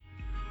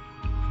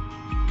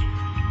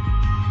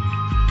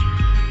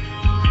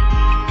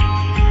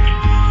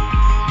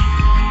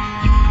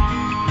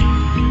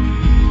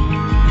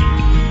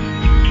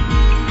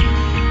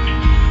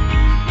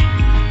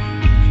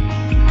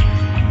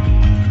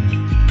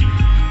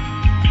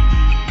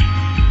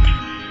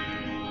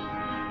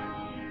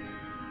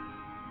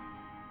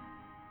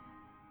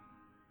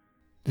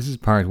This is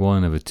part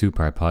one of a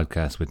two-part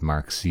podcast with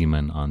Mark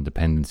Seemann on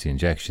dependency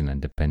injection and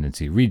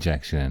dependency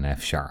rejection in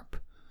F#.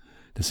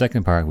 The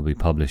second part will be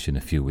published in a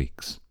few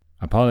weeks.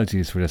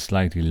 Apologies for the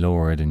slightly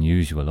lower than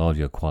usual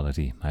audio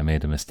quality. I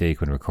made a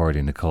mistake when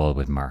recording the call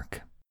with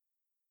Mark.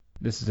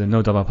 This is a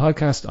No Double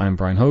podcast. I'm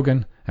Brian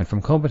Hogan, and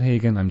from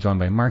Copenhagen I'm joined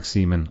by Mark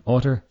Seemann,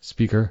 author,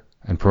 speaker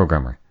and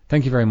programmer.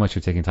 Thank you very much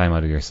for taking time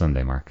out of your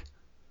Sunday, Mark.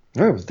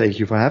 Oh, thank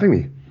you for having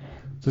me.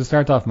 So to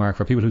start off, Mark,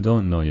 for people who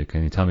don't know you,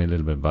 can you tell me a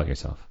little bit about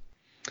yourself?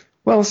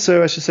 Well,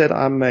 so as you said,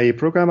 I'm a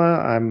programmer.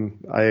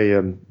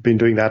 I've been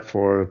doing that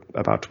for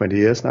about 20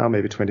 years now,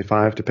 maybe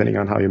 25, depending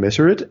on how you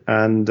measure it.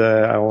 And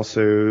I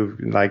also,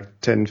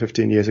 like 10,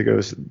 15 years ago,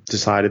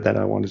 decided that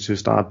I wanted to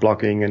start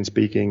blogging and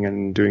speaking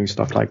and doing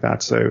stuff like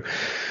that. So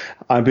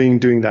I've been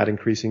doing that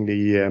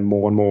increasingly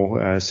more and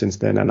more since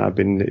then. And I've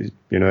been,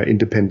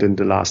 independent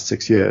the last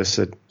 6 years,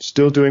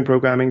 still doing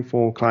programming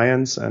for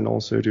clients and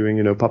also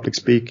doing, public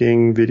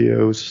speaking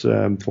videos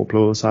for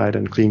Pluralsight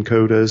and Clean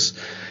Coders.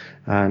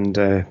 And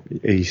a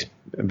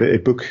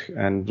book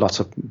and lots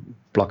of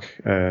blog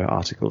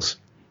articles.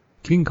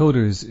 Clean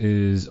Coders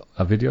is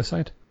a video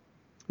site?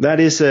 That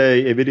is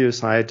a video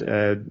site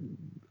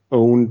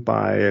owned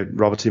by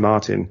Robert T.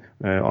 Martin,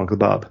 Uncle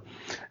Bob.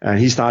 And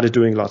he started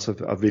doing lots of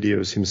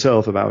videos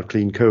himself about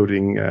clean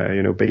coding,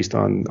 based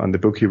on the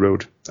book he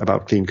wrote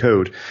about clean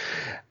code.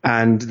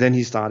 And then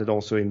he started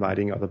also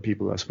inviting other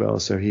people as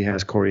well. So he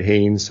has Corey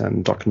Haynes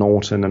and Doc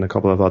Norton and a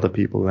couple of other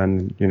people.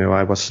 And,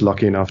 I was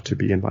lucky enough to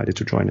be invited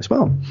to join as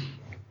well.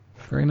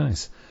 Very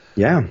nice.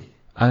 Yeah.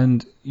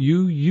 And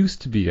you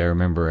used to be, I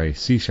remember, a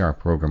C#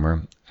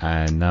 programmer.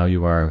 And now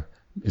you are,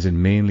 is it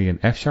mainly an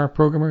F#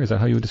 programmer? Is that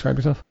how you would describe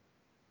yourself?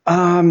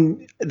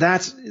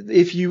 That's,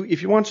 if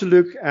you want to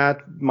look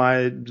at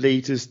my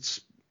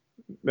latest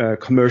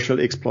commercial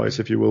exploits,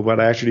 if you will,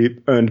 what I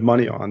actually earned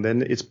money on,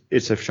 then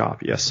it's F#,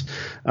 yes.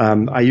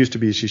 I used to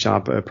be a C#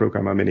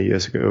 programmer many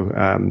years ago,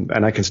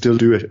 and I can still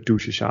do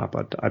C#,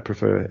 but I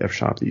prefer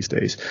F# these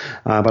days.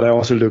 But I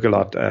also look a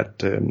lot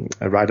at,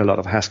 I write a lot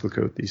of Haskell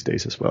code these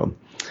days as well.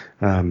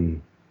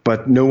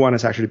 But no one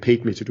has actually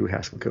paid me to do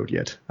Haskell code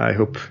yet. I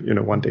hope,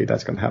 one day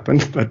that's going to happen,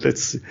 but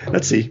let's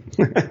see.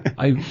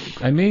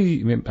 I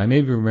may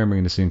be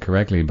remembering this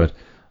incorrectly, but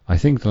I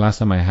think the last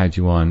time I had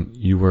you on,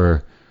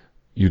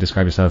 you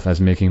describe yourself as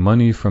making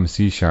money from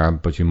C#,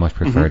 but you much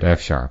preferred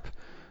F#. So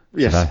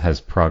yes. That has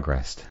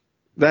progressed.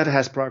 That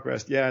has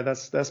progressed. Yeah,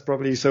 that's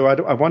probably so.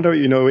 I wonder,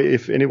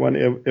 if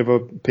anyone ever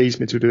pays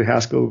me to do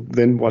Haskell,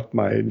 then what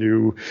my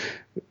new,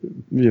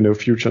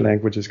 future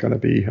language is going to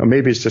be, or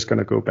maybe it's just going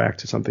to go back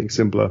to something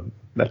simpler.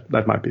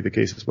 That might be the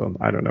case as well.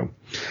 I don't know.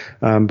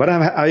 But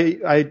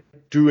I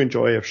do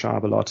enjoy F#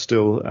 a lot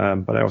still.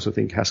 But I also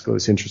think Haskell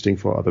is interesting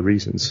for other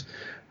reasons.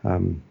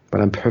 But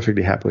I'm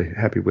perfectly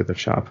happy with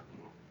F#.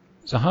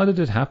 So how did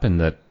it happen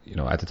that,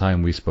 at the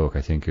time we spoke,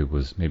 I think it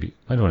was maybe,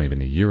 I don't know,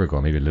 even a year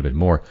ago, maybe a little bit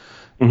more,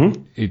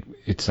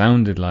 it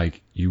sounded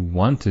like you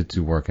wanted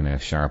to work in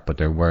F#, but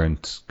there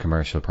weren't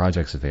commercial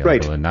projects available,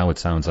 right. And now it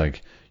sounds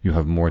like you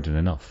have more than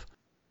enough.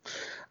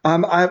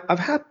 I've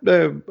had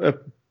a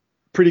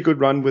pretty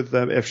good run with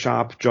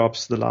F#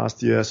 jobs the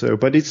last year or so,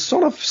 but it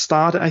sort of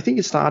started, I think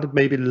it started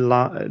maybe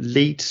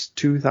late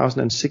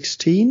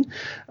 2016,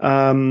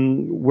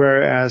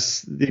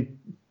 whereas the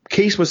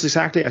case was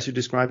exactly as you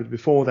described it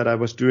before, that I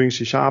was doing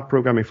C#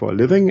 programming for a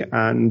living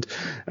and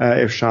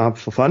F#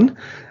 for fun.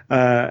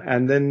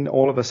 And then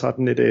all of a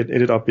sudden it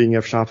ended up being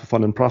F# for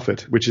fun and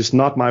profit, which is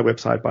not my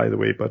website, by the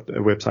way, but a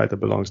website that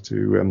belongs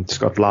to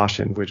Scott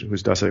Larson,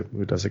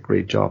 who does a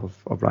great job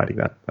of writing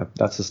that.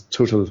 That's a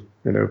total,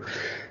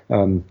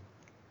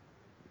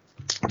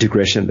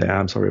 digression there.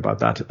 I'm sorry about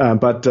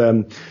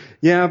that.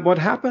 Yeah, what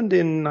happened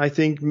in, I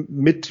think,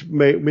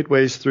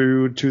 midways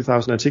through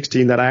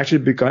 2016, that I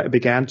actually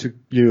began to,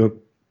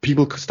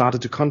 people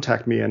started to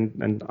contact me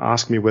and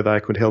ask me whether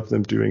I could help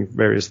them doing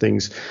various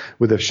things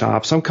with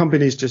F#. Some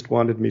companies just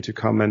wanted me to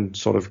come and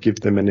sort of give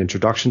them an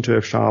introduction to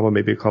F# or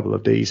maybe a couple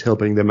of days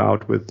helping them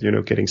out with,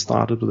 getting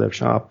started with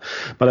F#.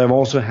 But I've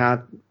also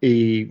had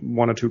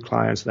one or two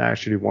clients that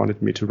actually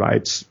wanted me to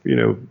write,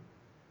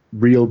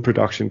 real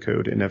production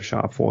code in F#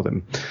 for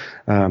them,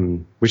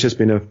 which has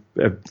been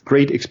a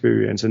great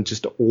experience and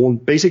just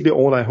basically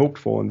all I hoped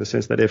for, in the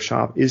sense that F#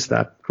 is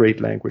that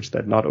great language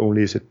that not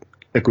only is it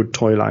a good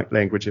toy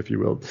language, if you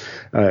will,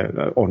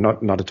 or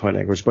not a toy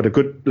language, but a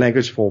good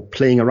language for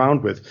playing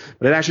around with,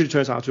 but it actually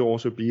turns out to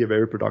also be a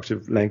very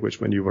productive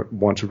language when you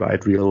want to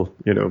write real,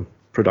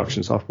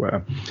 production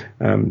software.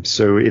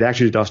 So it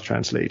actually does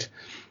translate.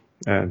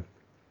 So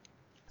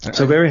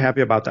very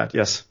happy about that.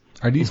 Yes.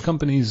 Are these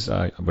companies,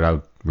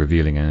 without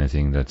revealing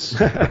anything that's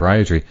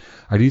proprietary,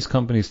 are these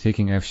companies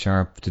taking F#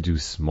 to do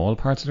small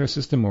parts of their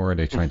system, or are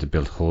they trying to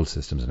build whole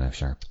systems in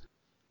F#?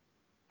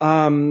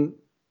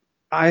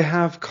 I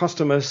have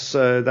customers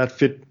that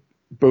fit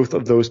both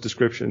of those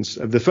descriptions.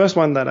 The first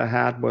one that I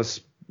had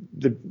was,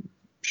 the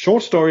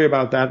short story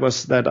about that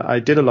was that I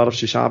did a lot of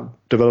C#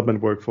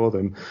 development work for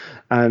them.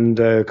 And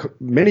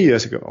many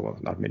years ago, well,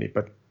 not many,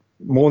 but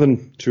more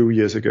than 2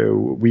 years ago,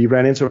 we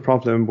ran into a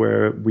problem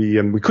where we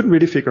couldn't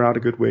really figure out a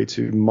good way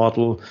to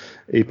model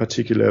a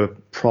particular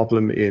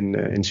problem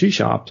in C#,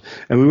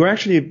 and we were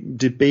actually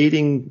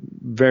debating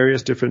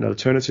various different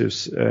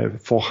alternatives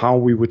for how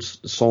we would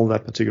solve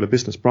that particular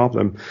business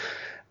problem.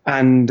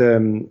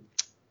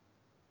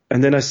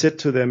 And then I said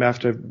to them,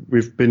 after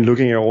we've been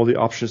looking at all the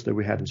options that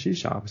we had in C#,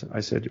 I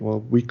said, well,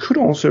 we could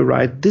also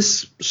write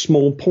this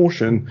small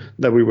portion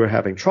that we were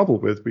having trouble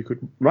with. We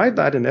could write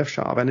that in F#,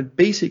 and it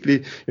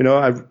basically,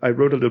 I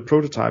wrote a little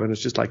prototype, and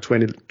it's just like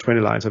 20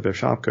 lines of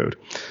F# code.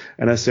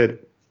 And I said,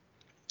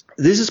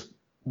 this is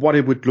what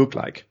it would look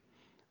like.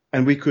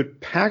 And we could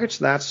package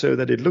that so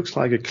that it looks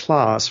like a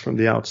class from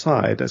the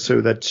outside, so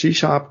that C#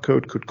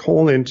 code could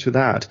call into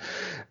that,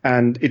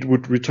 and it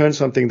would return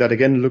something that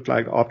again looked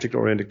like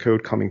object-oriented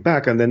code coming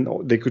back, and then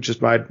they could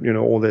just write,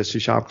 all their C#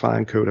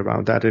 client code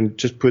around that and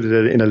just put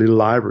it in a little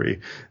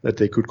library that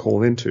they could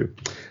call into.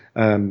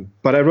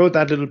 But I wrote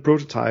that little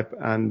prototype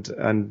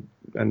and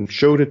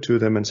showed it to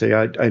them and say,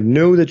 I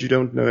know that you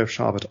don't know F#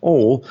 at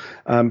all,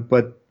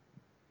 but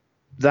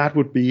that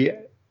would be,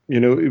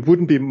 it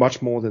wouldn't be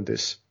much more than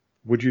this.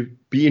 Would you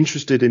be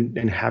interested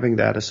in having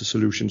that as a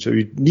solution? So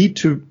you need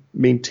to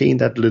maintain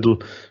that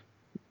little,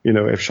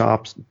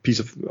 F# piece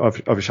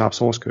of F#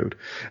 source code.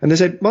 And they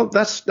said, well,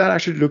 that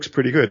actually looks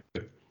pretty good.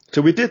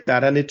 So we did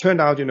that, and it turned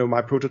out,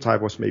 my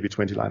prototype was maybe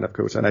 20 lines of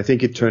code, and I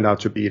think it turned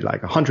out to be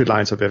like 100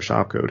 lines of F#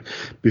 code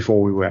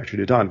before we were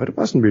actually done, but it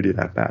wasn't really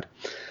that bad.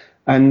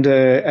 And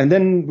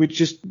then we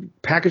just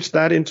packaged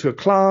that into a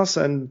class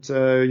and,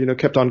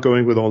 kept on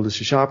going with all the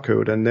C#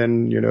 code. And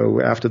then,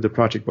 after the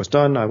project was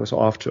done, I was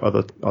off to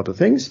other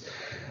things.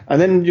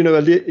 And then,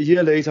 a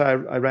year later,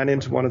 I ran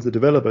into one of the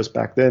developers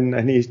back then,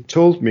 and he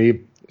told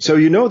me, so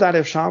that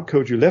F#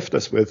 code you left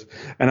us with?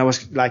 And I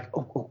was like,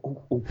 oh,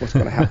 what's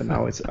going to happen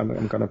now?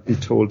 I'm going to be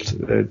told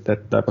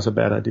that was a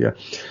bad idea.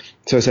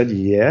 So I said,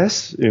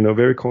 yes,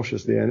 very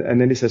cautiously.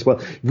 And then he says,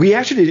 well, we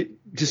actually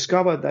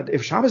discovered that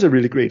F# is a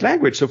really great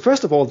language. So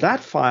first of all, that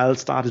file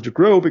started to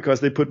grow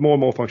because they put more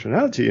and more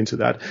functionality into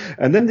that.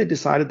 And then they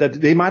decided that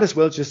they might as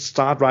well just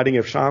start writing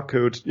F#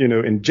 code,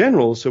 in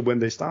general. So when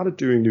they started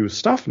doing new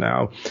stuff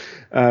now,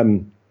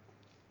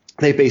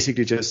 they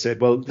basically just said,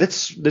 well,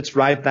 let's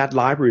write that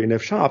library in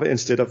F#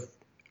 instead of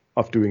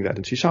doing that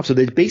in C#. So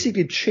they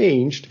basically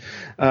changed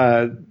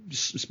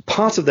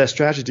parts of their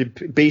strategy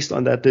based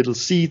on that little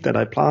seed that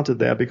I planted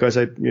there, because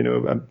I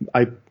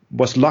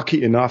was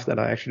lucky enough that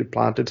I actually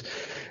planted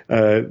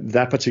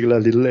that particular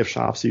little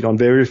F# seed on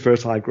very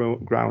fertile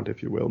ground,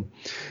 if you will.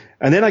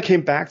 And then I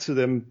came back to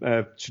them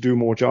to do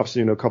more jobs,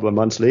 a couple of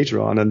months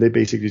later on, and they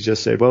basically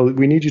just said, well,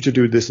 we need you to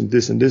do this and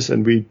this and this,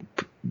 and you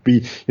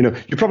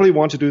you probably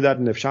want to do that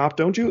in F#,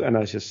 don't you? And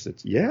I just said,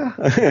 yeah,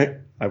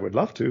 I would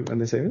love to. And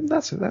they say,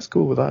 that's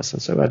cool with us.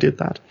 And so I did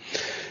that.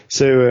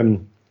 So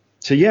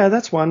yeah,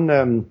 that's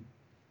one.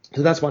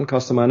 So that's one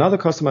customer. Another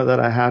customer that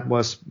I had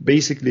was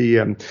basically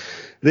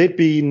they'd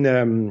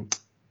been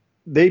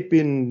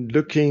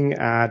looking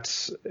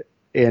at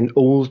an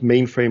old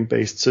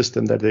mainframe-based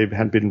system that they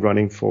had been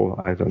running for,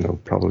 I don't know,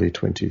 probably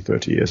 20,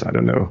 30 years, I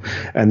don't know.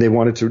 And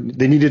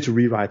they needed to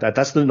rewrite that.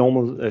 That's the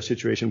normal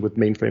situation with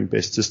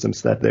mainframe-based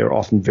systems, that they're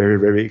often very,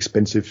 very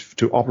expensive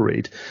to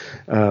operate.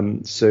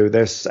 So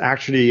there's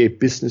actually a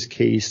business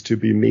case to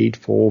be made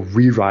for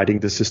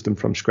rewriting the system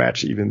from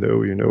scratch, even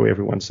though,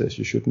 everyone says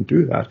you shouldn't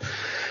do that.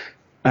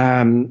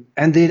 And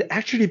they'd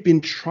actually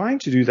been trying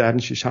to do that in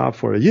C#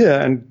 for a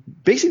year and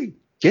basically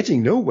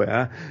getting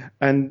nowhere,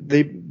 and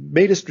they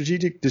made a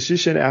strategic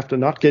decision after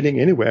not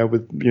getting anywhere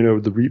with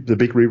the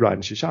big rewrite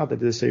in C# that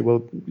they say,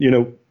 well,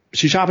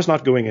 C# is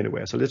not going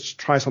anywhere, so let's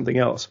try something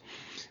else.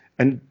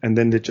 And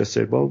then they just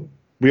said, well,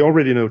 we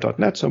already know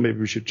 .NET, so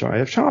maybe we should try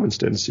F#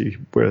 instead and see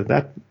where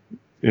that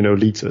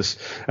leads us.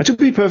 And to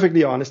be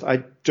perfectly honest,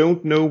 I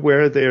don't know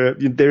where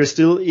they're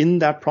still in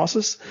that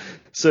process.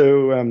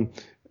 So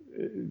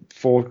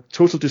for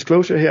total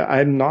disclosure here,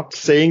 I'm not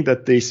saying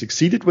that they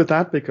succeeded with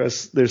that,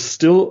 because they're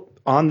still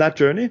on that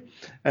journey,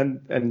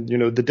 and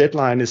the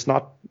deadline is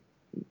not,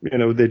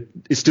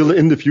 it's still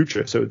in the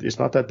future, so it's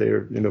not that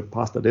they're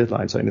past the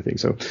deadlines or anything.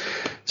 So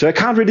I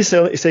can't really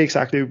say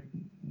exactly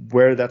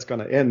where that's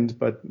going to end,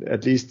 but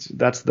at least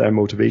that's their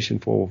motivation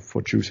for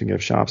choosing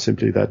F#.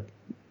 Simply that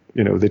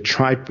they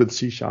tried with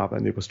C#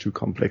 and it was too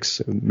complex.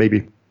 So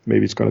maybe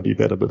it's going to be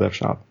better with F#.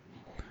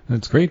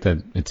 It's great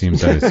that it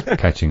seems that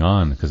it's catching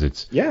on, because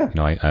it's,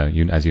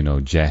 as you know,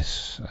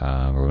 Jet,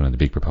 we're one of the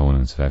big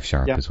proponents of F#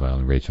 as well,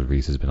 and Rachel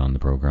Reese has been on the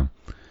program.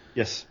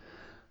 Yes.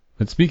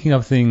 But speaking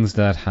of things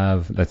that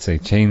have, let's say,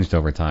 changed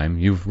over time,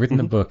 you've written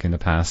a book in the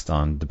past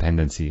on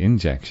dependency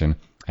injection,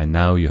 and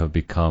now you have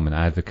become an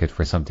advocate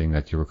for something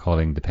that you were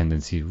calling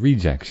dependency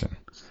rejection.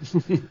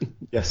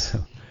 Yes.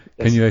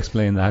 Can you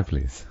explain that,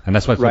 please? And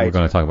that's what Right. we're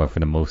going to talk about for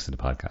the most of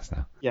the podcast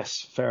now.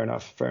 Yes, fair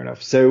enough.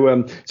 So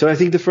I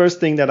think the first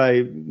thing that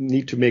I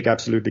need to make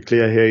absolutely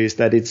clear here is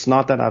that it's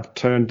not that I've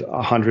turned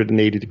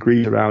 180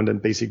 degrees around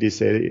and basically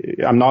say,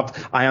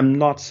 I am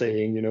not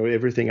saying,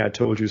 everything I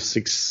told you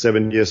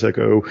 6-7 years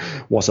ago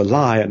was a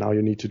lie and now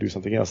you need to do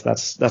something else.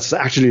 That's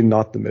actually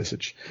not the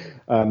message.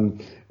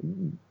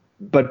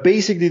 But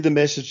basically the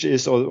message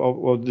is,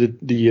 or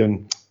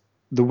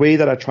the way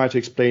that I try to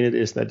explain it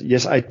is that,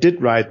 yes, I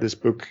did write this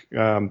book,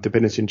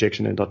 Dependency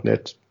Injection in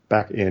 .NET,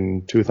 back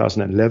in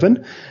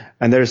 2011.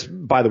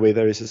 And by the way,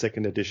 there is a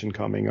second edition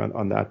coming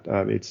on that.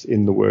 It's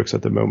in the works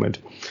at the moment.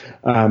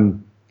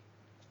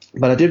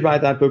 But I did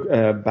write that book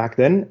back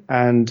then.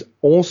 And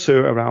also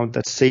around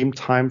that same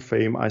time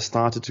frame, I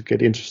started to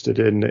get interested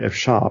in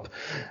F#.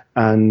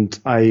 And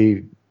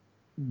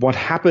what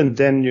happened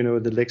then,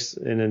 in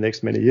the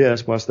next many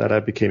years was that I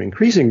became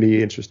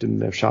increasingly interested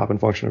in F# and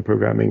functional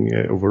programming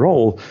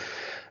overall.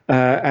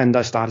 And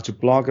I started to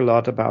blog a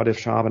lot about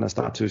F# and I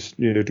started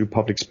to, do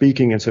public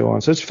speaking and so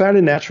on. So it's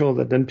fairly natural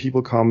that then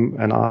people come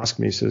and ask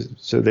me.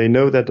 So they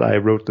know that I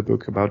wrote the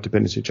book about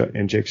dependency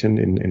injection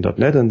in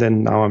 .NET. And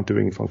then now I'm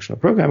doing functional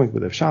programming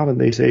with F# and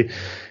they say,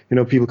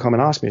 people come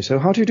and ask me, so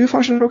how do you do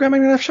functional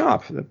programming in F#?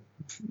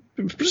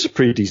 It's a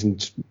pretty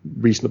decent,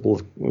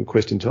 reasonable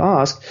question to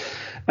ask.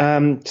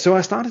 So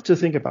I started to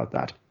think about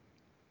that.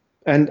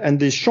 And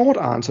the short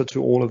answer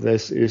to all of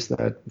this is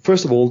that,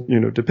 first of all,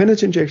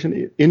 dependency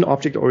injection in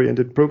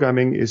object-oriented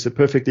programming is a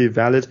perfectly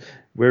valid,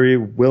 very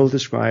well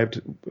described,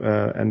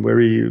 and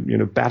very,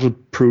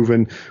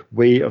 battle-proven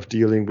way of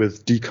dealing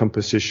with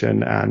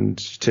decomposition and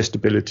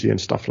testability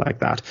and stuff like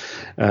that,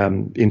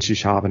 in C#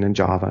 and in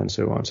Java and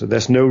so on. So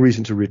there's no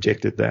reason to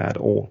reject it there at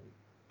all.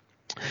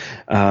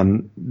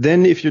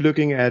 Then if you're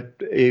looking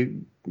at a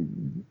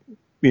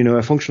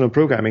functional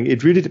programming,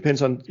 it really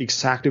depends on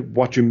exactly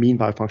what you mean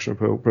by functional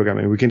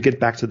programming. We can get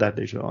back to that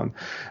later on.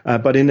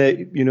 But in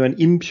an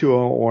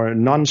impure or a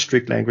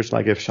non-strict language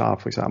like F#,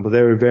 for example,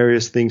 there are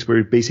various things where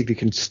you basically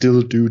can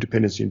still do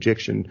dependency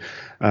injection.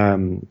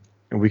 And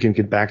we can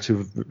get back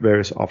to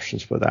various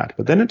options for that.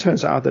 But then it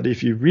turns out that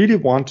if you really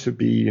want to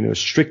be,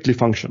 strictly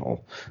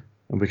functional,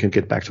 and we can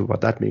get back to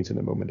what that means in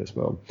a moment as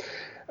well,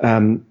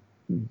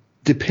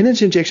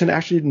 dependency injection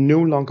actually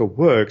no longer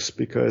works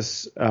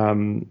because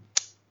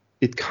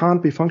it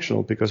can't be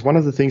functional, because one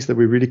of the things that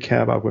we really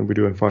care about when we're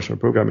doing functional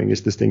programming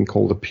is this thing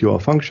called a pure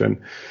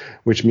function,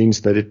 which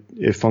means that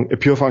a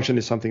pure function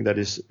is something that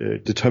is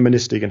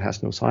deterministic and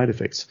has no side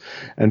effects.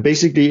 And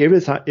basically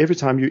every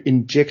time you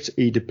inject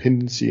a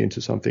dependency into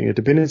something, a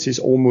dependency is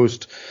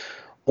almost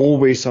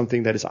always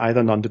something that is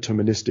either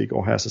non-deterministic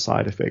or has a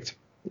side effect.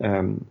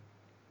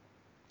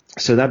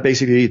 So that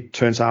basically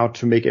turns out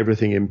to make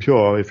everything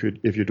impure if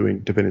you're doing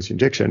dependency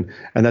injection,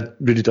 and that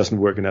really doesn't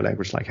work in a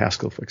language like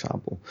Haskell, for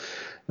example.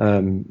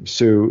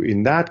 So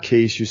in that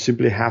case, you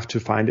simply have to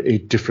find a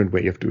different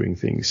way of doing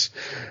things.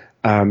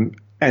 And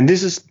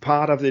this is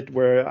part of it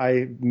where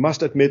I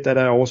must admit that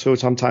I also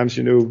sometimes,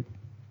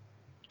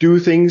 do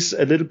things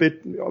a little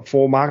bit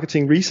for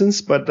marketing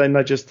reasons, but then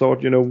I just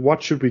thought,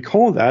 what should we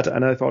call that?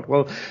 And I thought,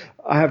 well,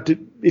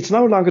 it's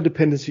no longer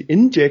dependency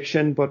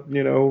injection, but,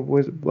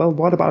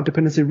 what about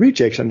dependency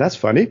rejection? That's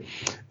funny.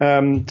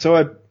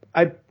 So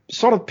I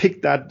sort of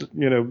picked that,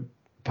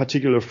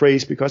 particular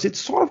phrase because it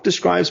sort of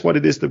describes what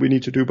it is that we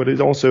need to do, but it's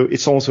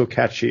also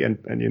catchy and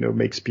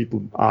makes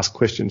people ask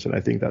questions. And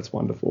I think that's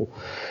wonderful.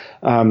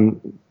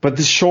 But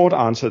the short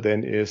answer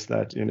then is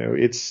that,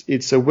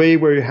 it's a way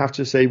where you have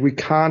to say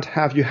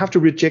you have to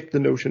reject the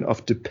notion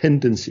of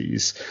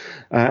dependencies,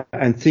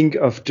 and think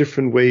of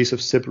different ways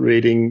of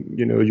separating,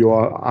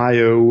 your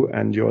IO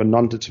and your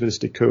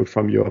non-deterministic code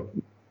from your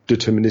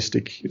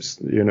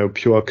deterministic,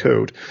 pure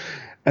code.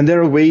 And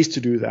there are ways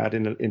to do that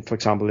in, for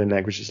example, in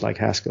languages like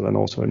Haskell and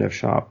also in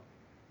F#.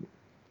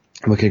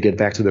 We can get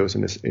back to those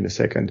in a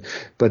second.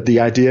 But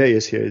the idea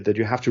is here that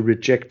you have to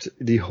reject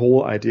the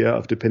whole idea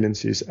of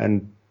dependencies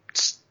and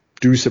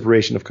do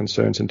separation of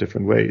concerns in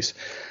different ways.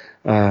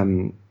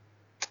 And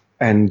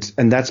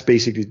that's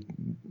basically,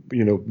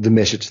 the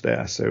message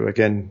there. So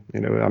again,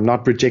 I'm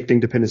not rejecting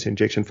dependency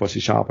injection for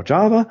C# or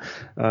Java.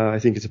 I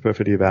think it's a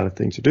perfectly valid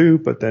thing to do.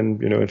 But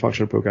then, in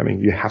functional programming,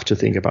 you have to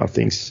think about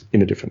things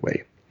in a different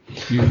way.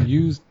 You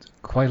used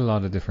quite a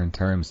lot of different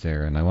terms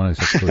there, and I want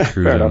to just go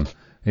through them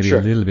maybe a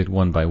little bit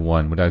one by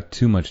one without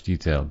too much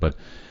detail. But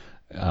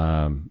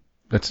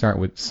let's start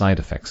with side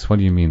effects. What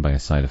do you mean by a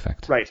side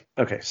effect? Right.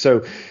 Okay.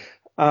 So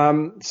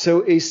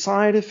a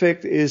side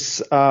effect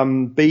is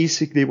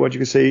basically what you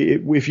can say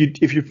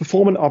if you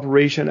perform an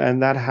operation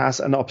and that has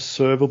an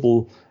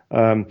observable.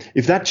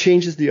 If that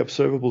changes the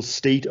observable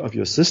state of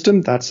your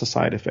system, that's a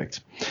side effect.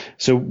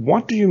 So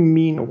what do you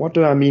mean, or what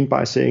do I mean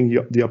by saying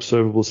the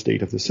observable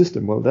state of the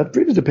system? Well, that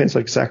really depends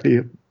on exactly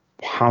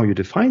how you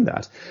define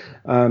that.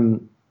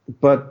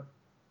 But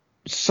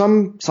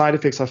some side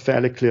effects are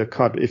fairly clear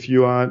cut. If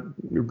you are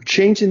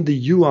changing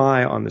the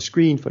UI on the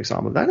screen, for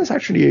example,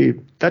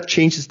 that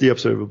changes the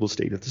observable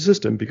state of the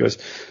system because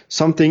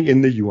something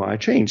in the UI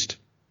changed.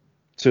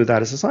 So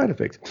that is a side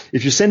effect.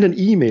 If you send an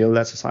email,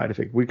 that's a side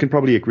effect. We can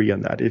probably agree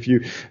on that. If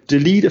you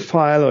delete a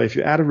file or if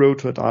you add a row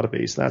to a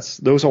database,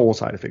 those are all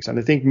side effects. And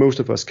I think most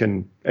of us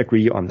can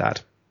agree on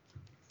that.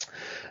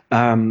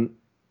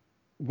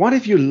 What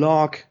if you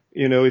log,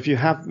 if you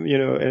have,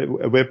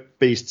 a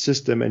web-based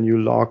system and you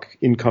log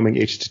incoming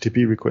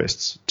HTTP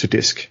requests to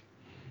disk?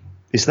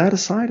 Is that a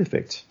side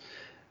effect?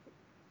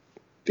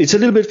 It's a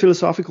little bit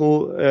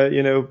philosophical,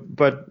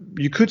 but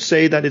you could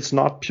say that it's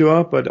not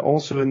pure, but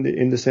also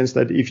in the sense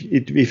that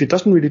if it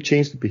doesn't really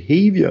change the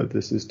behavior of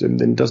the system,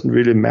 then it doesn't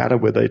really matter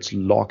whether it's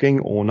logging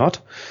or not.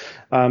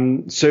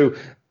 So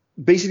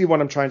basically what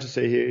I'm trying to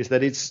say here is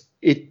that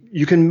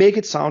you can make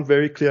it sound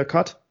very clear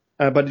cut,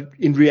 but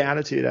in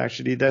reality,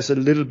 there's a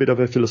little bit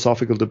of a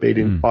philosophical debate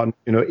on,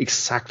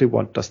 exactly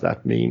what does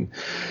that mean.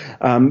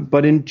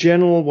 But in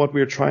general, what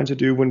we're trying to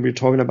do when we're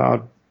talking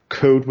about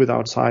code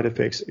without side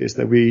effects is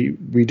that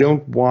we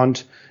don't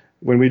want,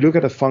 when we look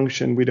at a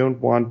function, we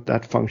don't want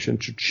that function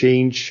to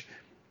change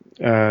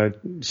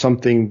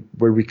something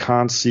where we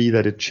can't see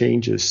that it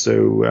changes.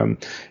 So,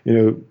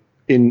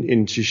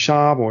 in C#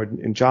 or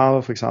in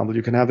Java, for example,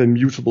 you can have a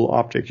mutable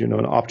object,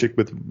 an object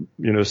with,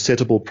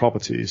 settable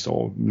properties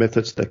or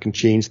methods that can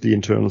change the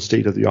internal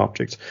state of the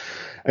object.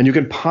 And you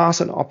can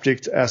pass an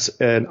object as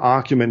an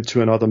argument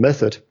to another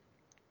method.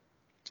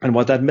 And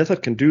what that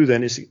method can do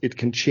then is it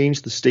can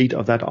change the state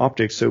of that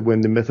object. So when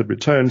the method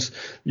returns,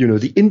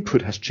 the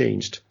input has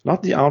changed,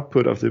 not the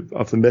output of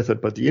the method,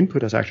 but the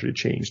input has actually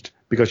changed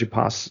because you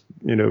pass,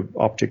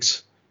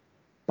 objects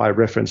by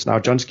reference. Now,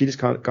 John Skeet is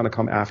going to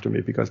come after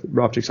me because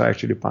the objects are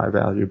actually by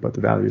value, but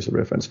the value is a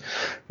reference.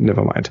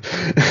 Never mind.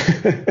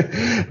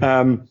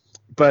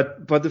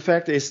 But the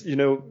fact is, C#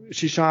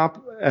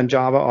 and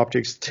Java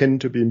objects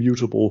tend to be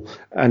mutable.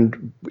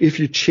 And if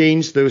you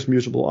change those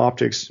mutable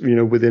objects,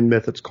 within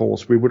methods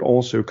calls, we would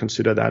also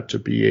consider that to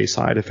be a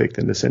side effect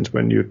in the sense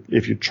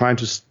if you're trying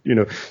to,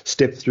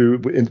 step through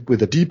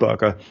with a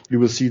debugger, you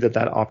will see that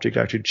object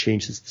actually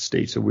changes the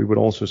state. So we would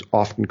also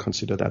often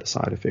consider that a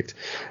side effect.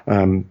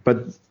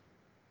 But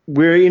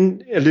we're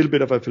in a little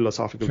bit of a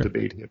philosophical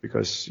debate here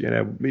because,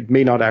 it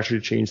may not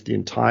actually change the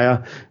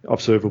entire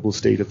observable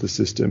state of the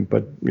system.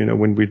 But,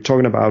 when we're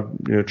talking about,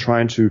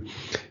 trying to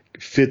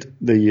fit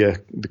the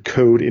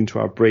code into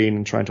our brain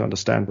and trying to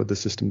understand what the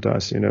system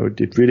does,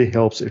 it really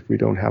helps if we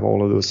don't have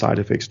all of those side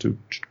effects to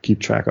keep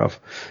track of,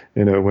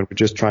 when we're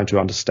just trying to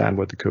understand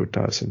what the code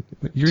does.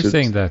 But you're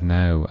saying that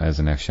now as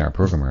an F#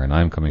 programmer, and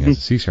I'm coming as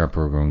a C#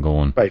 programmer and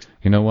going, right.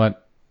 You know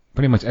what?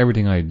 Pretty much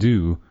everything I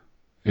do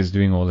is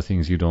doing all the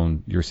things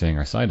you're saying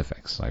are side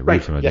effects. I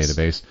read from a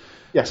database.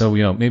 Yes. So,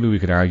 maybe we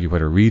could argue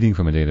whether reading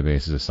from a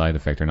database is a side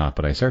effect or not,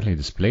 but I certainly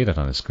display that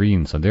on a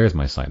screen, so there's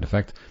my side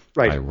effect.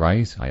 Right. I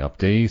write, I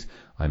update,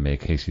 I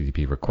make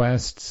HTTP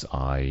requests,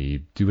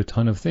 I do a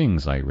ton of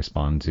things. I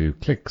respond to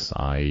clicks,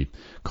 I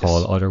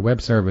call other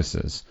web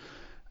services,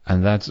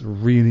 and that's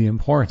really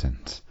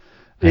important.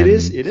 It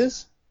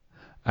is.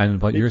 And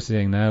what you're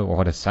saying now, or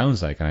what it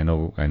sounds like, and I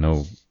know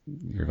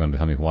you're going to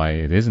tell me why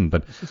it isn't,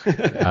 but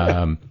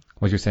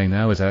what you're saying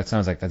now is that it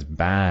sounds like that's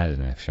bad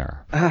in F#.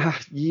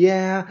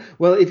 Yeah.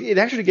 Well, it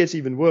actually gets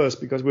even worse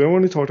because we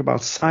only talked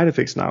about side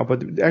effects now,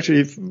 but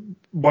actually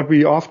what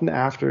we often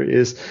after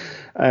is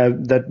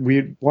that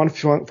we want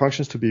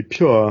functions to be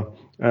pure.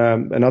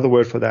 Another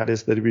word for that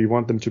is that we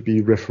want them to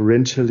be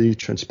referentially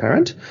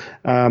transparent.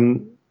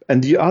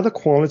 And the other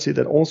quality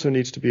that also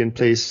needs to be in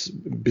place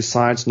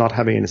besides not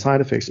having any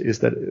side effects is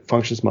that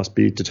functions must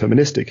be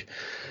deterministic.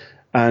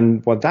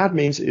 And what that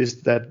means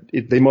is that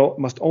they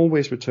must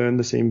always return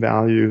the same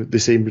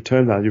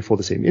return value for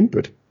the same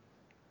input.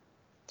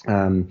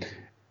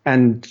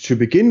 And to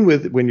begin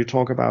with, when you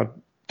talk about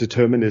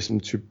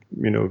determinism to,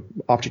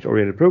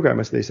 object-oriented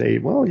programmers, they say,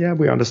 well, yeah,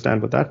 we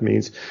understand what that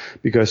means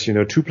because,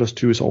 2 +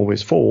 2 is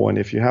always 4. And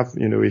if you have,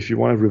 if you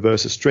want to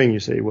reverse a string,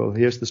 you say, well,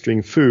 here's the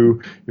string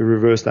foo, you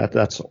reverse that,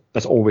 that's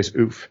always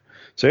oof.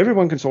 So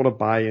everyone can sort of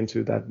buy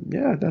into that.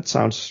 Yeah, that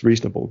sounds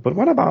reasonable. But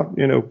what about,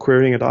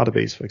 querying a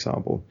database, for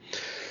example?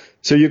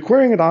 So you're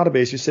querying a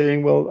database. You're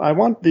saying, well, I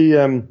want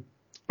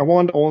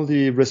all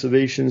the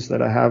reservations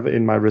that I have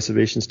in my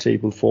reservations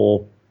table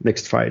for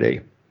next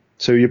Friday.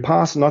 So you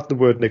pass not the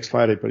word next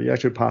Friday, but you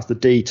actually pass the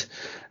date,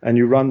 and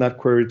you run that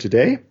query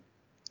today,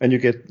 and you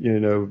get,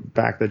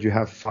 back that you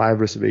have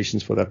 5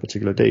 reservations for that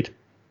particular date.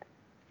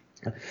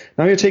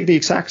 Now you take the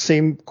exact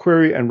same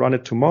query and run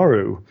it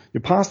tomorrow.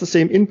 You pass the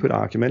same input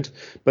argument,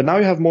 but now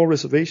you have more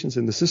reservations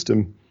in the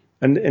system.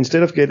 And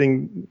instead of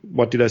getting,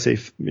 what did I say,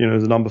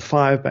 the number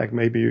 5 back,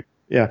 maybe,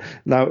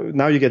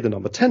 now you get the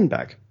number 10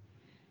 back.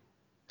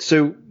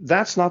 So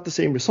that's not the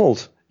same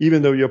result,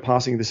 even though you're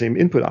passing the same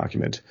input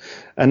argument.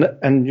 And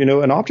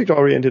an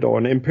object-oriented or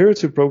an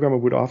imperative programmer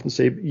would often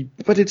say,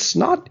 but it's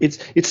not, it's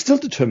still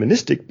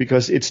deterministic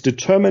because it's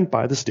determined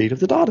by the state of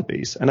the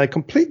database. And I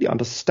completely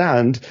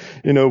understand,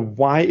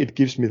 why it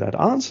gives me that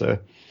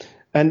answer.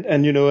 And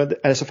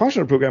as a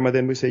functional programmer,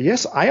 then we say,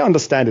 yes, I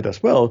understand it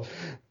as well,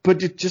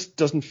 but it just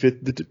doesn't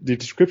fit the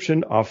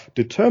description of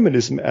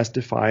determinism as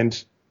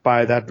defined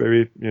by that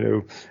very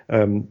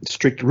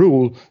strict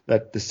rule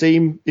that the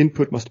same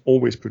input must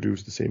always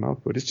produce the same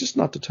output. It's just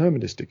not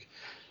deterministic.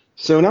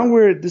 So now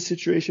we're at this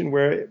situation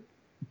where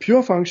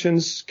pure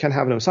functions can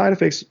have no side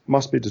effects,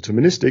 must be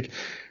deterministic,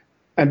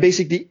 and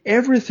basically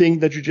everything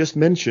that you just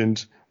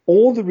mentioned,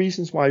 all the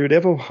reasons why you'd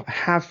ever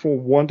have for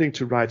wanting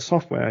to write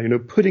software,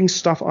 putting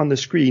stuff on the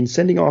screen,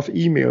 sending off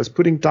emails,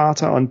 putting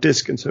data on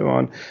disk and so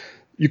on,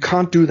 you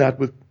can't do that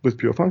with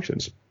pure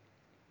functions.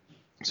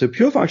 So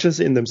pure functions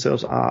in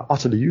themselves are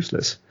utterly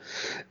useless.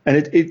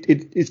 And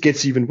it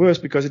gets even worse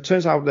because it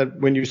turns out that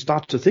when you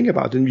start to think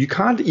about them, you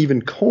can't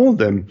even call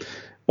them.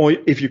 Or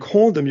if you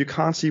call them, you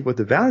can't see what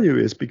the value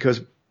is,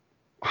 because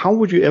how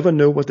would you ever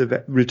know what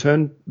the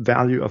return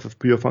value of a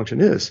pure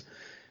function is?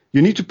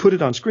 You need to put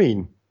it on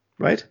screen,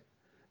 right?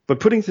 But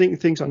putting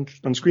things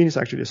on screen is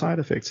actually a side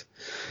effect.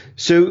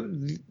 So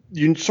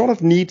you sort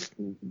of need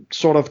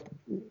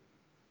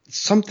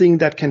something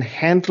that can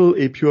handle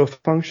a pure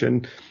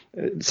function,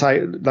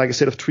 like a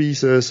set of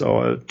tweezers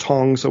or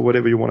tongs or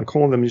whatever you want to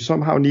call them. You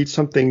somehow need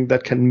something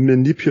that can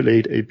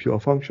manipulate a pure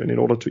function in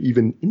order to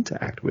even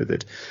interact with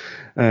it.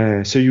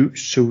 So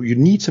you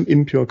need some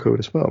impure code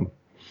as well.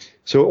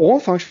 So all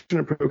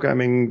functional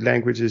programming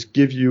languages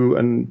give you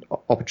an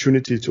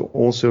opportunity to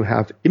also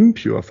have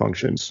impure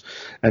functions.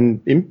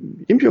 And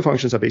impure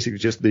functions are basically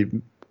just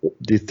the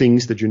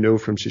things that you know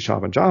from C#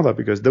 and Java,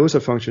 because those are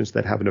functions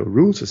that have no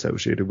rules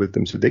associated with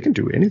them, so they can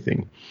do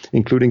anything,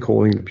 including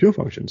calling the pure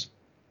functions.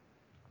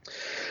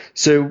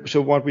 So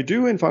what we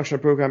do in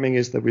functional programming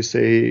is that we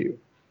say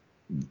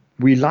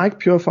we like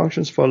pure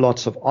functions for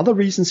lots of other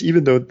reasons,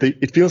 even though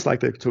it feels like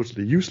they're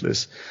totally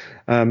useless.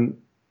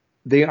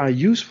 They are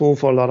useful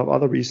for a lot of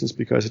other reasons,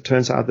 because it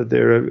turns out that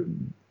they're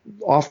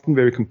often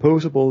very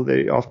composable.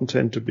 They often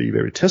tend to be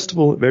very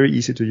testable, very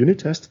easy to unit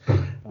test.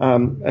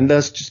 And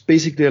there's just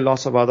basically a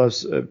lot of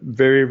others,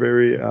 very,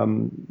 very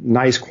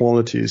nice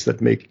qualities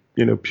that make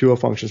pure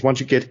functions.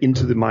 Once you get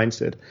into the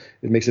mindset,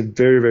 it makes it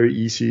very, very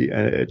easy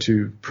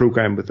to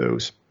program with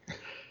those.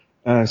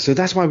 So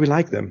that's why we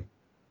like them.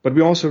 But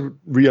we also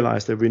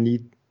realize that we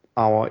need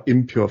our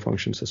impure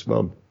functions as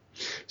well.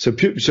 So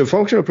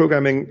functional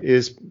programming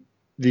is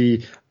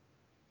the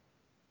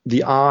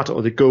art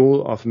or the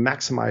goal of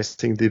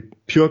maximizing the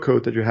pure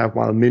code that you have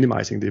while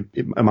minimizing the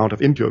amount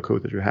of impure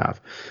code that you have.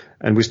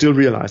 And we still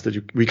realize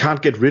that we can't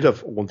get rid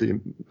of all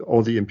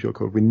the impure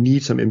code. We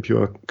need some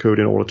impure code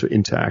in order to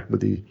interact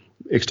with the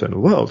external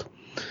world.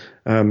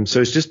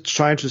 So it's just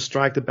trying to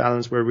strike the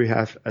balance where we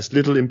have as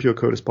little impure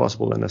code as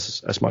possible and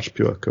as much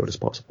pure code as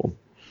possible.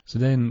 So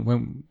then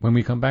when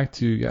we come back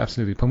to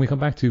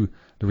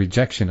the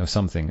rejection of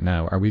something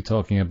now, are we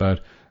talking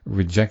about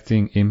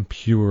rejecting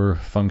impure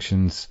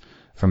functions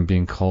from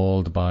being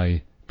called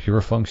by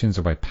pure functions,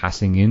 or by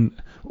passing in?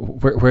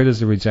 Where does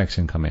the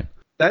rejection come in?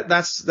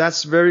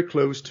 That's very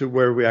close to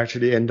where we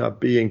actually end up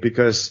being,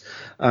 because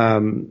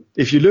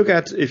if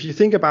you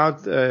think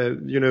about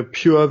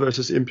pure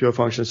versus impure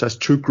functions as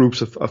two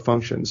groups of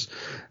functions,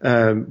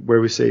 where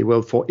we say,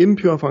 well, for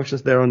impure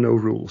functions there are no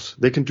rules;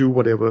 they can do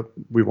whatever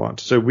we want.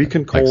 So we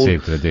can call, like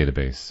save to the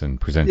database and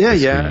present to the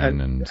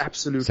screen and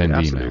absolutely, send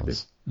absolutely.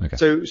 emails.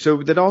 Okay. So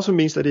that also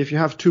means that if you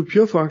have two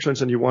pure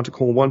functions and you want to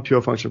call one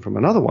pure function from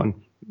another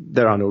one,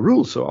 there are no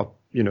rules. So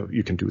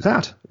you can do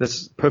that.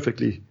 That's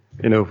perfectly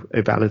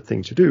a valid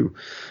thing to do.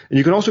 And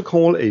you can also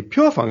call a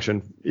pure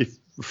function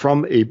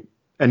from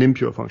an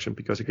impure function,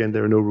 because again,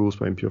 there are no rules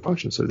for impure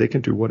functions, so they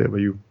can do whatever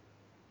you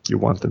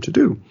want them to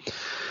do.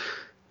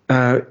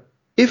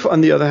 If,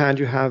 on the other hand,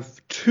 you have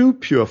two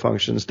pure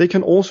functions, they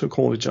can also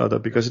call each other,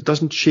 because it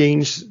doesn't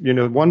change,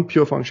 one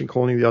pure function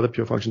calling the other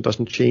pure function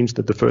doesn't change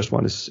that the first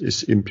one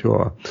is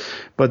impure.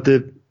 But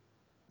the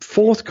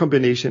fourth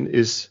combination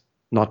is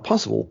not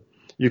possible.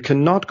 You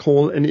cannot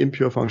call an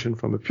impure function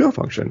from a pure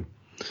function,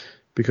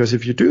 because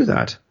if you do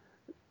that,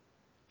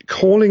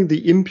 calling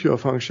the impure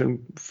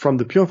function from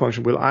the pure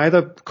function will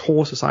either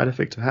cause a side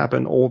effect to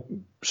happen or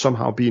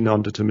somehow be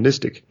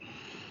non-deterministic.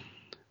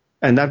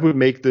 And that would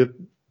make the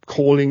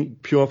calling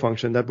pure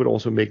function, that would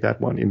also make that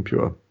one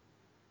impure,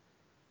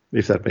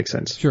 if that makes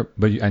sense. Sure,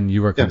 but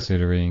you are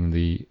considering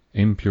the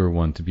impure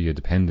one to be a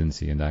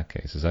dependency in that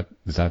case. Is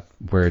that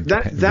where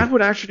that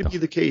would actually be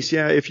the case?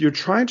 Yeah, if you're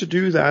trying to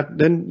do that,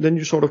 then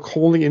you're sort of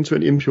calling into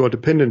an impure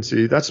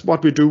dependency. That's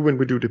what we do when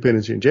we do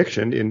dependency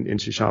injection in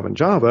C# and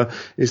Java.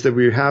 Is that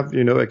we have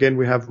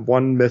we have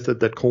one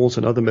method that calls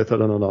another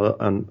method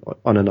on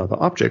another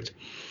object,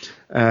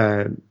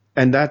 and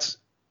that's.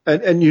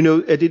 And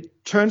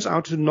it turns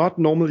out to not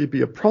normally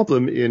be a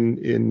problem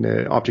in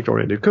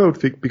object-oriented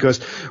code, because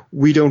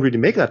we don't really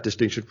make that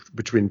distinction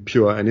between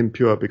pure and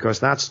impure, because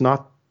that's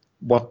not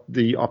what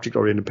the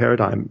object-oriented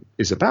paradigm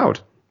is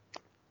about.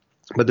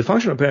 But the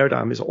functional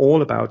paradigm is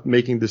all about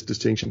making this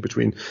distinction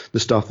between the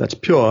stuff that's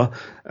pure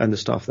and the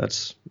stuff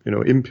that's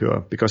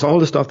impure, because all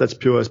the stuff that's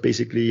pure is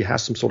basically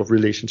has some sort of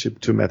relationship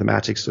to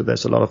mathematics. So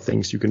there's a lot of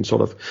things you can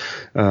sort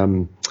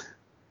of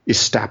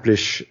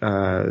establish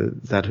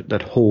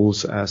that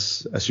holds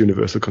as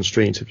universal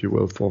constraints, if you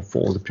will, for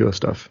all the pure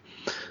stuff.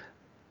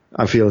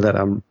 I feel that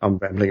I'm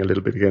rambling a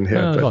little bit again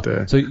here. No,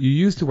 but so you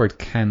use the word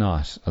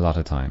cannot a lot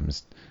of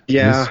times.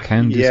 Yeah. This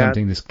can do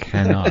something, this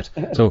cannot.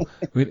 So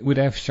with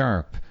F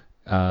sharp,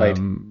 Right.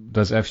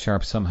 does F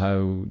sharp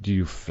somehow, do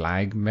you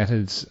flag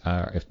methods?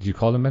 Do you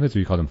call them methods or do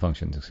you call them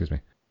functions? Excuse me.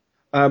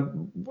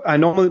 I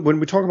normally, when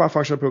we talk about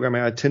functional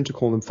programming, I tend to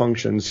call them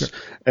functions.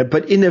 Sure.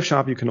 But in F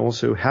sharp, you can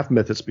also have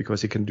methods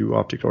because it can do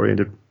object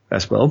oriented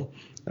as well.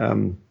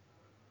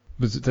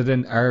 But so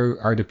then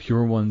are the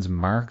pure ones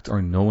marked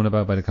or known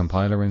about by the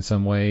compiler in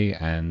some way,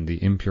 and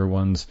the impure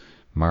ones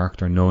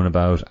marked or known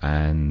about,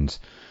 and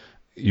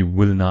you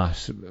will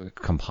not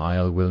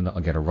compile, will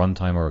not get a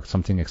runtime or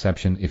something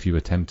exception if you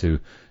attempt to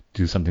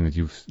do something that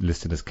you've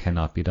listed as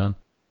cannot be done?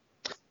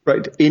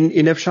 Right.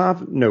 In F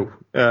sharp, no,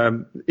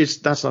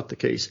 that's not the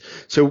case.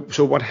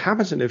 So what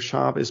happens in F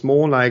sharp is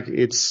more like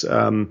it's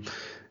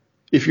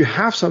if you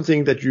have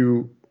something that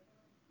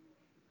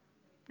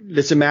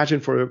let's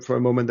imagine for a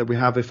moment that we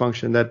have a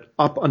function that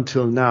up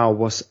until now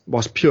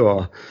was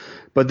pure,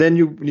 but then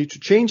you need to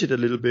change it a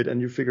little bit,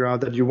 and you figure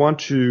out that you want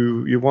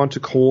to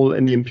call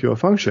an impure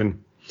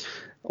function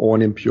or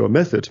an impure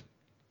method.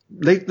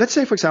 Let's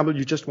say, for example,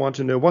 you just want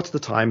to know what's the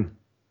time.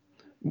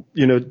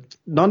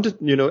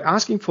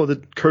 Asking for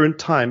the current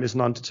time is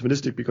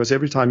non-deterministic because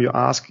every time you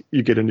ask,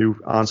 you get a new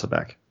answer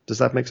back. Does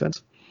that make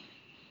sense?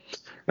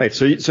 Right.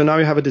 So now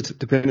you have a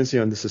dependency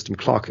on the system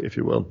clock, if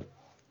you will.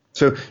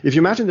 So if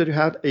you imagine that you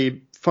had a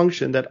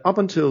function that up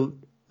until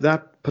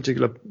that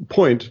particular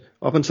point,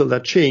 up until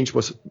that change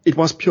was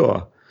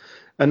pure,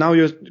 and now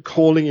you're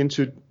calling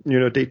into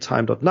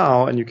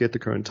datetime.now and you get the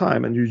current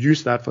time and you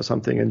use that for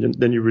something, and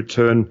then you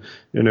return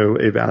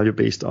a value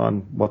based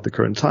on what the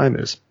current time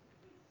is.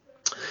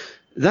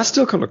 That's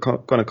still going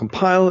to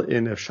compile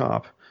in F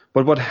sharp,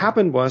 but what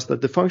happened was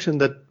that the function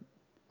that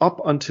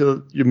up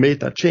until you made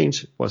that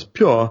change was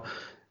pure,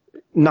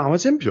 now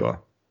it's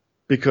impure,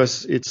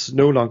 because it's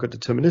no longer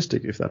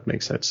deterministic, if that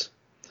makes sense.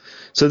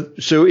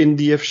 So in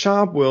the F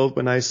sharp world,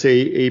 when I say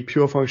a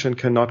pure function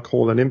cannot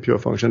call an impure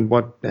function,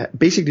 what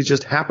basically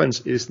just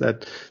happens is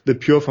that the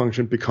pure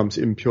function becomes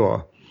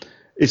impure.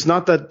 It's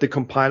not that the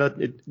compiler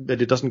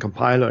that it doesn't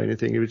compile or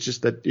anything. It's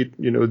just that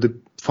the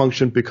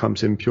function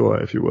becomes impure,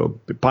 if you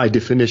will, by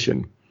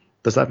definition.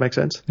 Does that make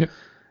sense? Yep.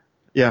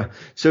 Yeah.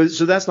 So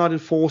that's not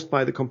enforced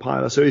by the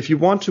compiler. So if you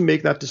want to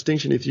make that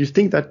distinction, if you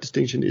think that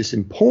distinction is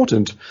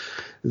important,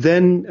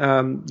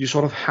 then you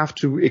sort of have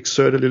to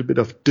exert a little bit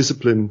of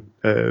discipline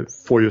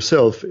for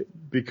yourself,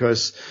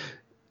 because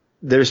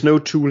there is no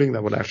tooling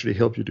that will actually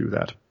help you do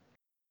that.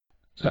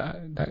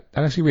 That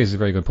actually raises a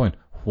very good point.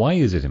 Why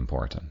is it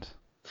important?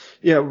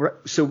 Yeah.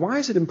 So why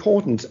is it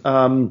important?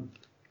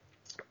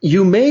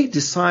 You may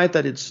decide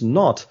that it's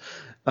not,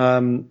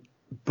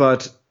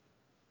 but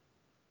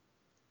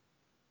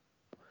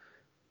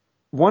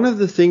one of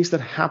the things that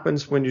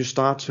happens when you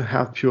start to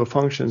have pure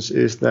functions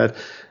is that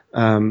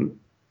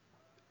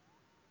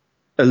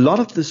a lot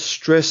of the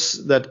stress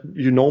that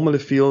you normally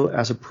feel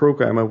as a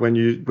programmer when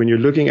you're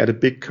looking at a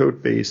big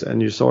code base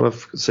and you sort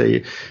of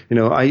say,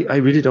 I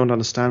really don't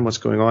understand what's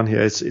going on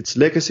here. It's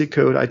legacy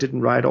code. I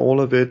didn't write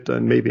all of it,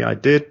 and maybe I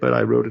did, but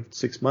I wrote it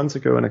 6 months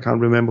ago and I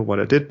can't remember what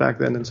I did back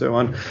then, and so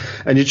on.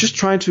 And you're just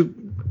trying to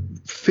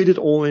fit it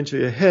all into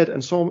your head,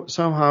 and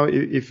somehow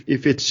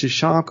if it's C#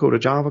 code or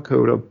Java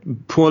code or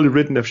poorly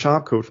written F#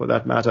 code for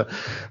that matter,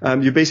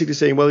 you're basically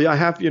saying, well, I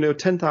have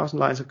 10,000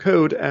 lines of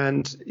code,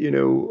 and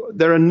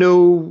there are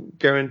no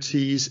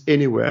guarantees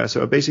anywhere,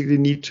 so I basically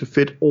need to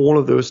fit all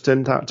of those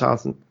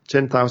 10,000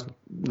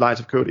 lines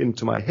of code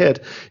into my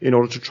head in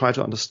order to try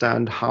to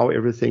understand how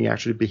everything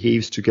actually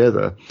behaves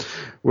together.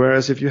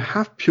 Whereas if you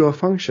have pure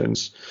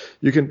functions,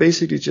 you can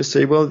basically just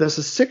say, well, there's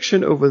a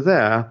section over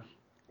there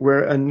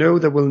where I know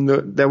there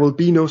will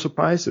be no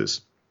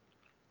surprises.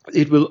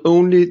 The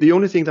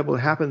only thing that will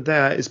happen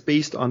there is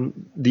based on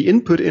the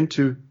input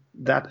into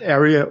that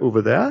area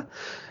over there,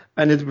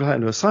 and it will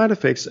have no side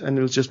effects, and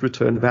it will just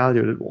return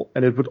value,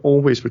 and it would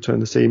always return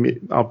the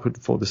same output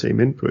for the same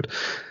input.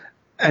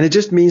 And it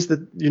just means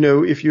that,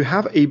 if you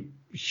have a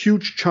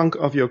huge chunk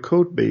of your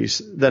code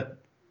base that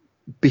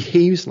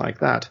behaves like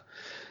that,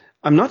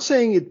 I'm not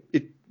saying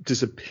it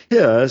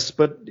disappears,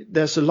 but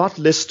there's a lot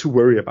less to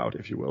worry about,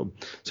 if you will.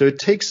 So it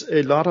takes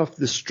a lot of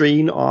the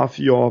strain off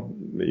your,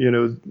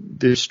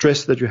 the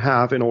stress that you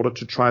have in order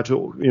to try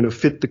to,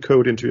 fit the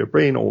code into your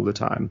brain all the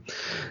time.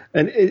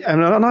 And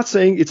I'm not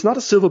saying it's not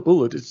a silver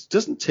bullet. It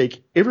doesn't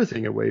take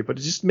everything away, but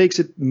it just makes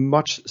it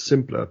much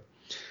simpler.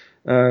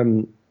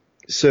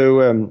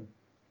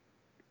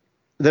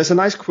 There's a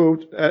nice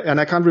quote, and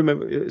I can't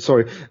remember.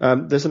 Sorry,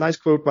 there's a nice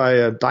quote by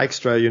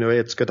Dijkstra,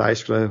 Edgar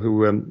Dijkstra,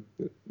 who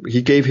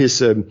he gave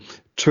his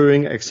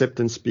Turing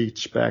acceptance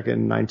speech back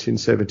in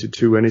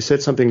 1972, and he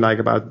said something like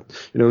about,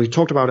 he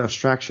talked about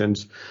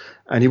abstractions,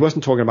 and he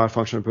wasn't talking about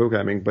functional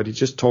programming, but he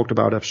just talked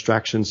about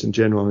abstractions in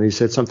general. And he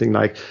said something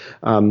like,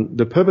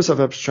 the purpose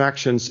of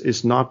abstractions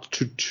is not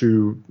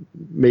to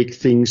make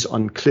things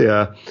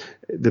unclear.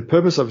 The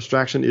purpose of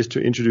abstraction is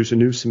to introduce a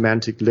new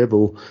semantic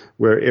level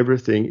where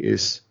everything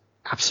is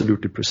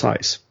absolutely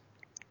precise.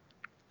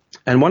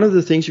 And one of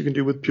the things you can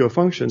do with pure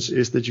functions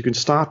is that you can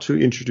start to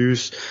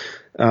introduce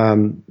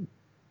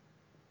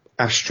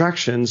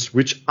abstractions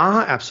which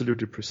are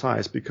absolutely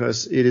precise,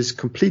 because it is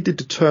completely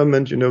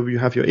determined. You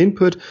have your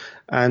input,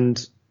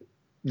 and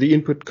the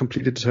input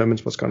completely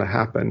determines what's going to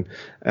happen.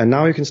 And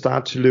now you can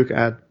start to look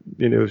at,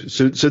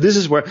 so this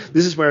is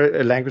where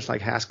a language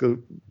like Haskell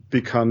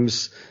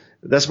becomes,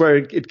 that's where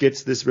it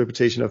gets this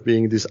reputation of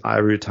being this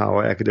ivory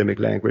tower academic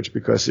language,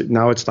 because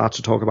now it starts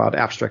to talk about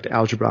abstract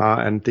algebra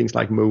and things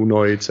like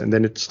monoids, and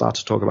then it starts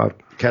to talk about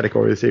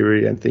category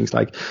theory and things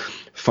like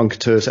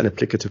functors and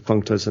applicative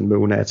functors and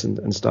monads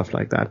and stuff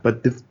like that.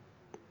 But the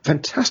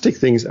fantastic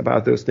things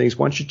about those things,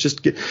 once you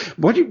just get,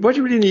 what you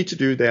really need to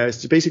do there is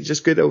to basically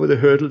just get over the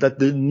hurdle that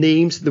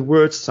the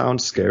words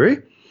sound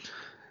scary.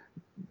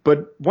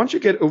 But once you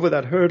get over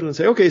that hurdle and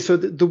say, okay, so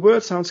the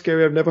word sounds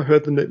scary, I've never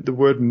heard the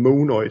word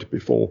monoid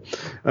before.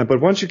 But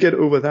once you get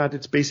over that,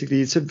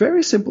 it's a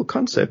very simple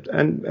concept,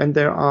 and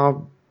there are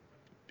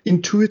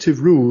intuitive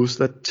rules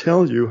that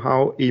tell you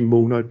how a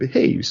monoid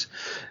behaves.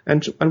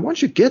 And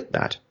once you get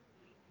that,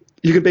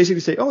 you can basically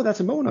say, oh, that's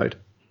a monoid.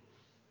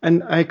 And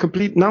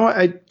now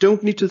I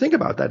don't need to think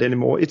about that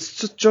anymore.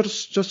 It's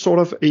just sort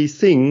of a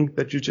thing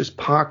that you just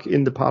park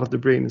in the part of the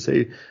brain and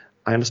say,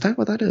 I understand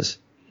what that is.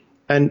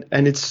 And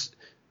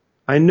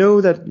I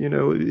know that,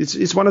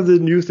 it's one of the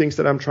new things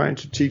that I'm trying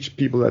to teach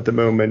people at the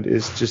moment,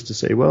 is just to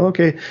say, well,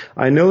 okay,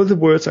 I know the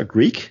words are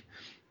Greek,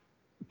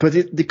 but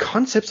the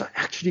concepts are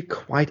actually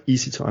quite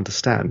easy to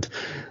understand.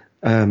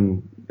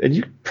 And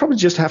you probably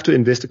just have to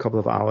invest a couple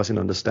of hours in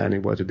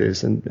understanding what it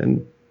is.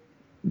 And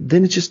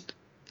then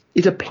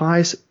it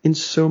applies in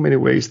so many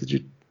ways that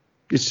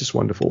it's just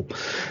wonderful.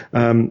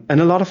 And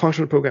a lot of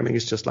functional programming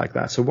is just like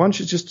that. So once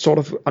you just sort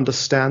of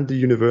understand the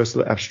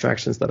universal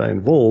abstractions that are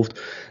involved,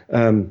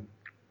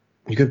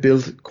 you can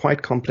build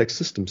quite complex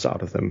systems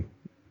out of them,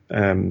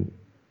 on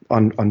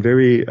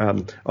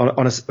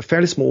a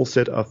fairly small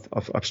set of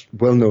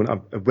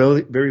well-known,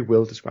 very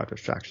well-described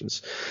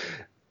abstractions.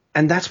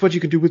 And that's what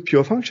you can do with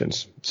pure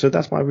functions. So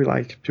that's why we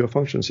like pure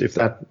functions. If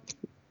that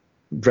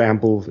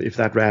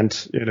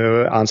rant,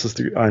 answers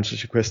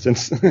your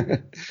questions.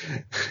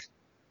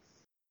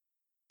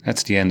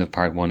 That's the end of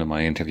part 1 of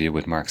my interview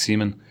with Mark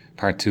Seemann.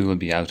 Part 2 will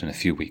be out in a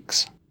few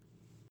weeks.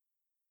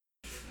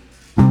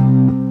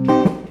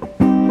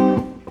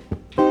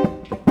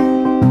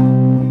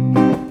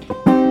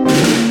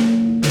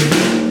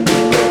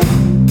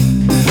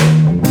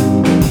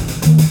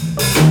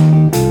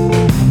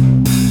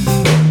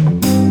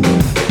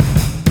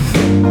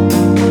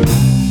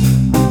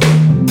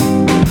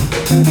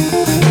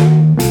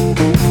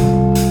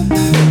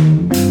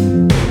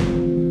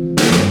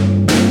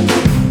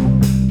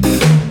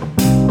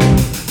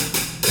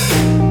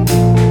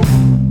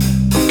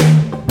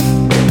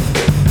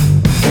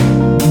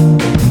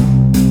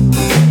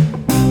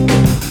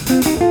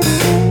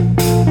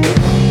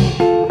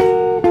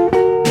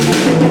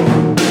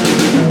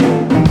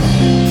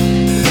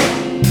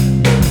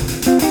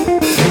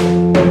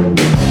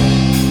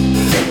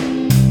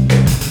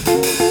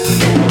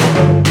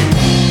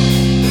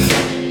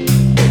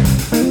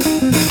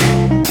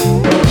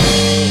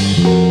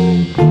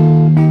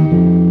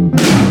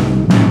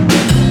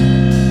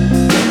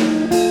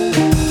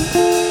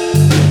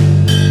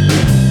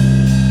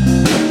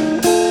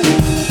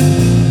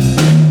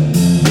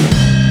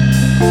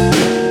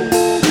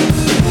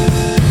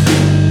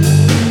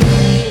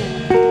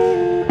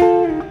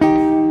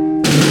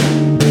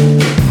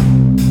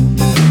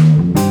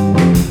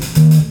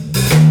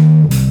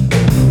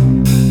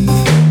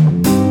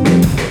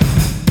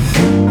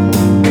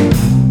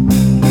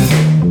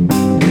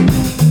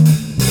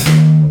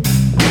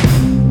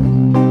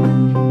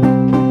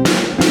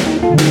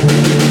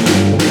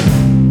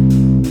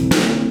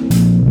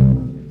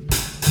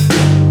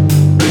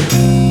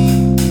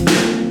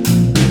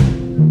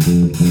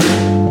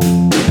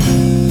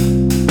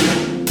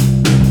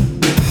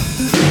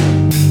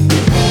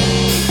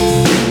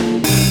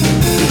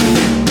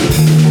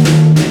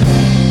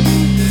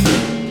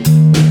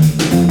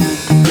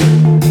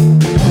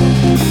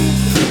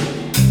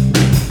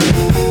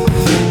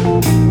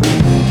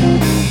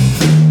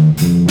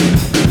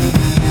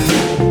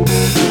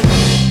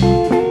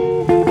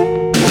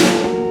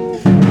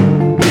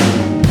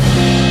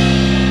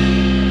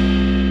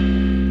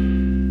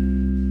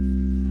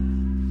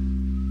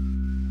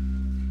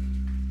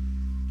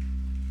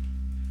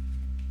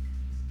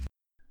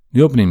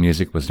 The opening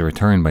music was The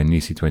Return by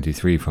Nisi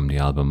 23 from the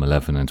album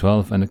 11 and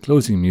 12, and the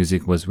closing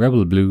music was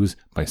Rebel Blues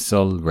by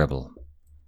Sol Rebel.